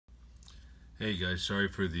Hey guys, sorry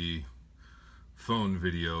for the phone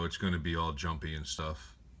video. It's going to be all jumpy and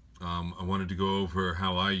stuff. I wanted to go over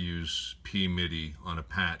how I use PMIDI on a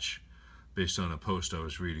patch based on a post I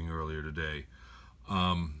was reading earlier today.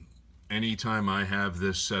 Anytime I have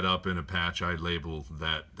this set up in a patch, I label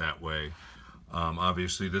that way.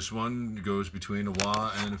 Obviously this one goes between a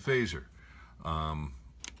wah and a phaser.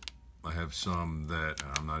 I have some that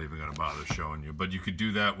I'm not even going to bother showing you, but you could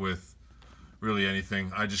do that with really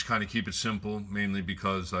anything. I just kind of keep it simple, mainly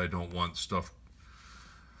because I don't want stuff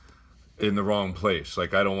in the wrong place.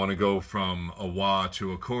 Like, I don't want to go from a wah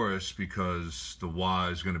to a chorus because the wah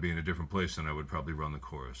is going to be in a different place than I would probably run the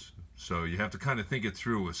chorus. So you have to kind of think it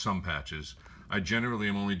through with some patches. I generally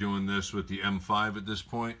am only doing this with the M5 at this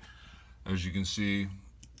point. As you can see,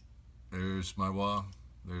 there's my wah,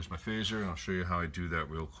 there's my phaser. I'll show you how I do that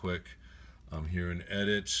real quick. I'm here in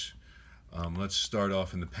Edit. Let's start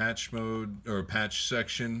off in the patch mode, or patch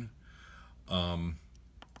section. I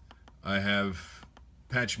have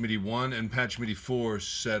Patch MIDI 1 and Patch MIDI 4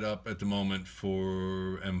 set up at the moment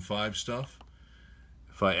for M5 stuff.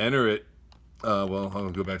 If I enter it, well,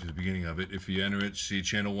 I'll go back to the beginning of it. If you enter it, see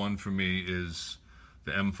channel 1 for me is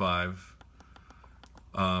the M5.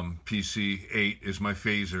 PC8 is my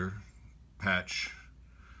phaser patch.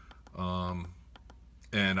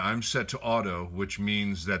 And I'm set to auto, which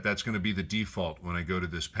means that that's going to be the default when I go to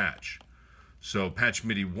this patch. So Patch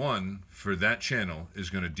MIDI 1 for that channel is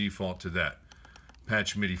going to default to that.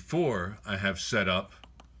 Patch MIDI 4 I have set up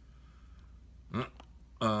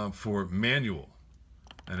for manual.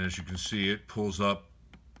 And as you can see, it pulls up,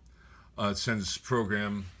 it sends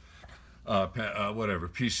program, whatever,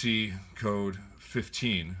 PC code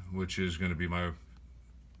 15, which is going to be my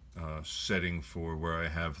setting for where I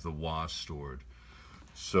have the wah stored.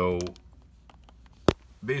 So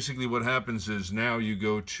basically what happens is now you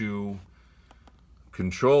go to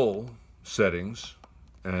control settings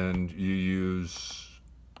and you use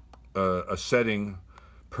a setting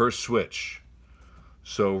per switch.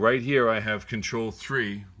 So right here I have control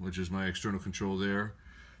 3, which is my external control there,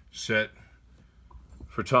 set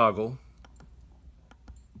for toggle,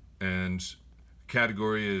 and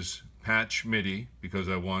category is patch MIDI because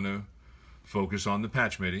I want to focus on the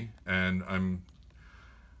patch MIDI, and I'm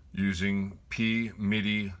using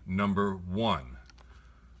PMIDI number 1,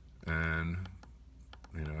 and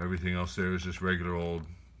everything else there is just regular old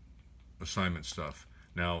assignment stuff.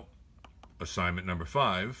 Now assignment number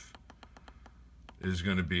 5 is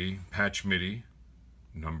going to be patch MIDI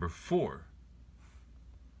number 4.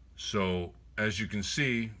 So as you can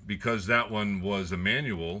see, because that one was a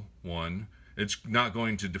manual one, it's not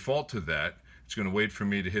going to default to that. It's going to wait for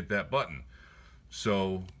me to hit that button.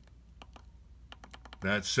 So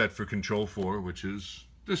that's set for control 4, which is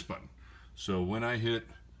this button. So when I hit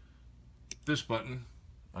this button,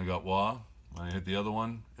 I got wah. When I hit the other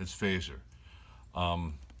one, it's phaser.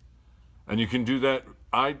 And you can do that.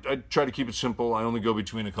 I try to keep it simple. I only go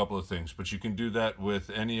between a couple of things, but you can do that with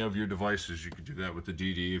any of your devices. You can do that with the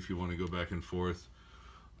DD if you want to go back and forth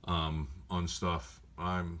on stuff.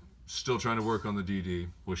 I'm still trying to work on the DD.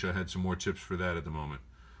 Wish I had some more tips for that at the moment.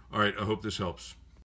 All right, I hope this helps.